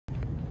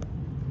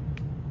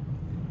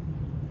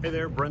Hey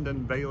there,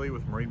 Brendan Bailey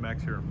with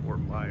MarineMax here in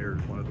Fort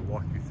Myers. Wanted to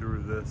walk you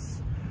through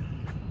this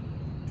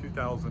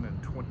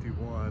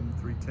 2021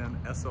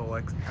 310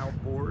 SLX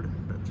Outboard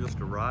that just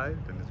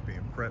arrived and is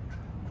being prepped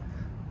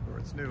for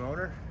its new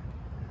owner.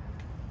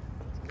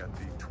 It's got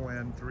the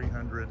twin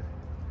 300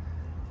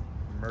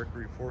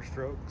 Mercury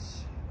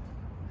 4-strokes,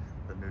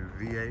 the new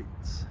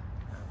V8s,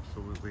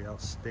 absolutely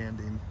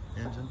outstanding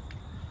engine.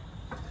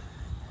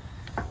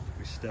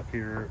 We step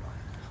here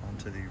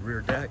onto the rear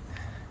deck.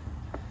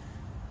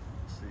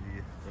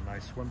 The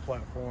nice swim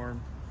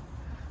platform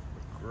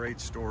with great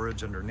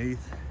storage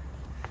underneath,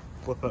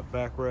 flip up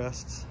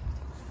backrests.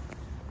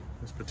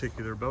 This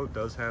particular boat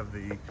does have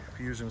the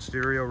Fusion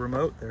stereo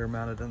remote. They're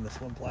mounted in the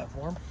swim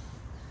platform,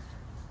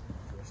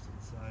 just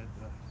inside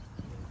the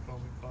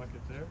foaming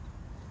pocket there.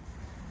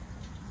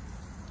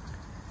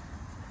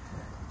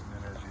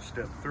 And then as you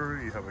step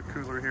through, you have a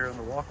cooler here in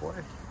the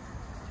walkway,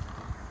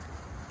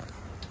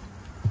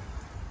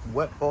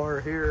 wet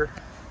bar here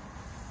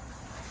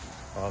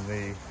on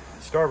the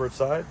starboard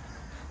side.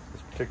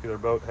 This particular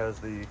boat has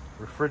the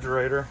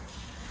refrigerator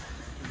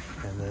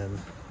and then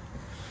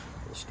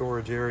the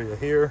storage area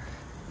here,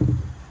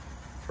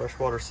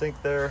 freshwater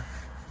sink there,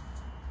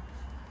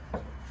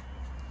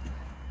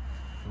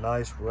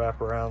 nice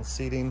wraparound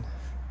seating,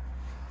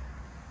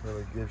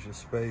 really gives you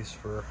space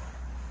for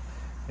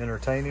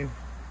entertaining.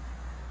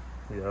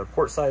 The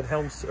port side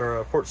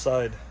port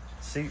side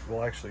seat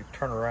will actually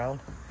turn around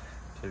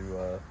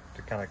to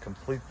kind of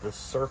complete this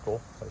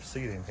circle of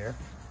seating here.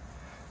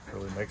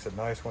 Really makes it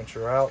nice once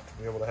you're out to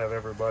be able to have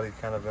everybody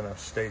kind of in a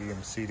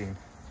stadium seating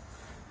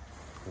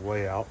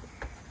way out.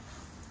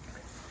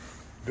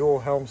 Dual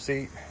helm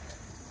seat,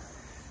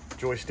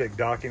 joystick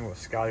docking with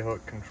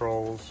skyhook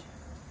controls,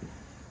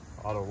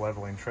 auto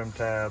leveling trim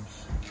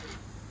tabs.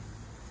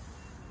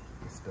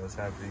 This does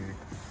have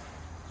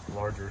the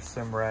larger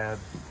SIMRAD,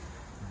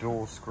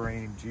 dual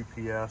screen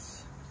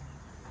GPS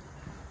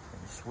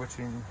and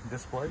switching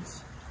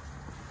displays,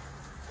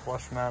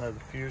 flush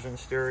mounted Fusion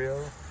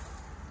stereo.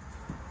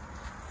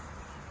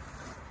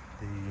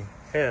 The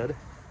head,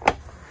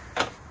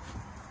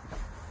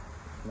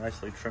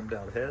 nicely trimmed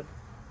out head.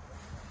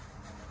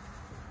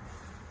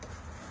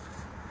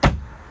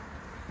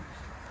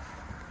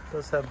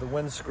 Does have the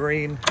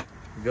windscreen.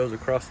 It goes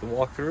across the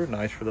walk-through.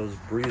 Nice for those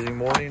breezy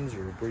mornings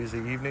or breezy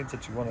evenings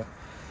that you want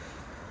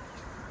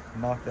to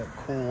knock that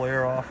cool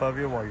air off of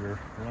you while you're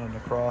running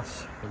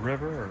across the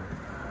river or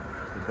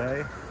the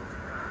bay.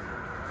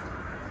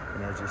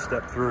 And as you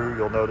step through,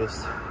 you'll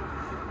notice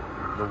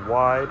the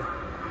wide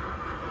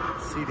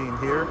seating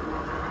here.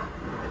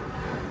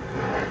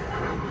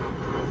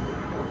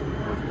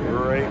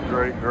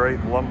 Great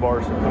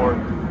lumbar support.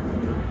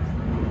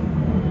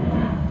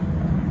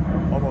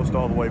 Almost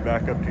all the way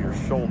back up to your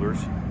shoulders.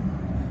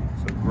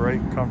 So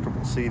great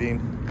comfortable seating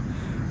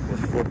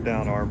with flip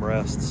down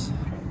armrests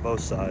on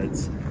both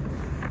sides.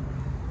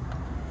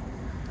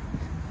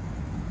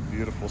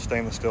 Beautiful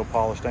stainless steel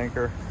polished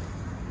anchor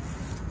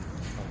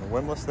on the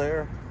windlass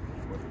there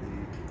with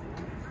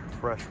the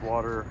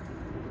freshwater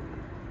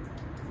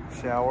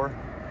shower.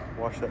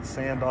 Wash that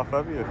sand off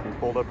of you if you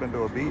pulled up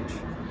into a beach.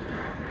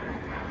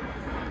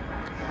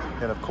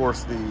 And of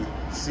course the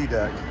sea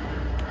deck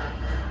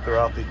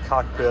throughout the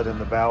cockpit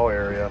and the bow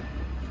area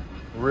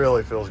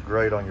really feels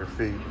great on your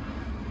feet.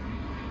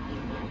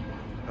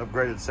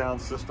 Upgraded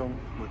sound system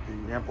with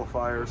the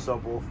amplifier,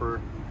 subwoofer,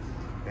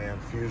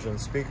 and Fusion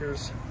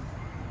speakers.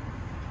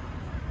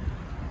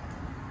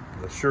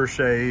 The Sure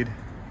Shade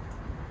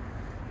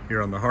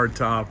here on the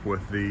hardtop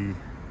with the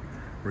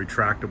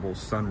retractable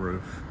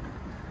sunroof.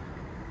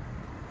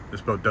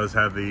 This boat does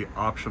have the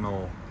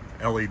optional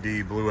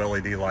LED, blue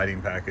LED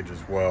lighting package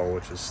as well,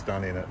 which is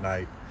stunning at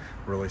night.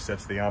 Really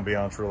sets the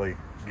ambiance, really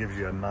gives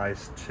you a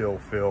nice chill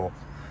feel,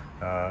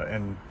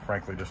 and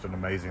frankly just an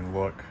amazing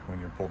look when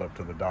you're pulled up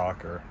to the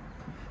dock or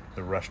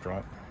the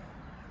restaurant.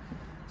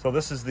 So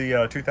this is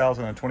the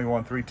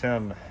 2021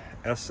 310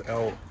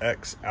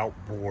 SLX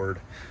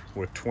Outboard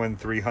with twin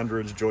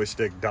 300s,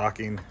 joystick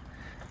docking.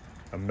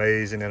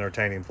 Amazing,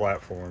 entertaining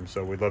platform.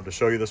 So we'd love to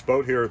show you this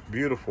boat here at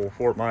beautiful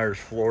Fort Myers,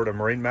 Florida.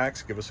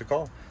 MarineMax, give us a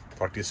call.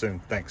 Talk to you soon.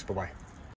 Thanks. Bye-bye.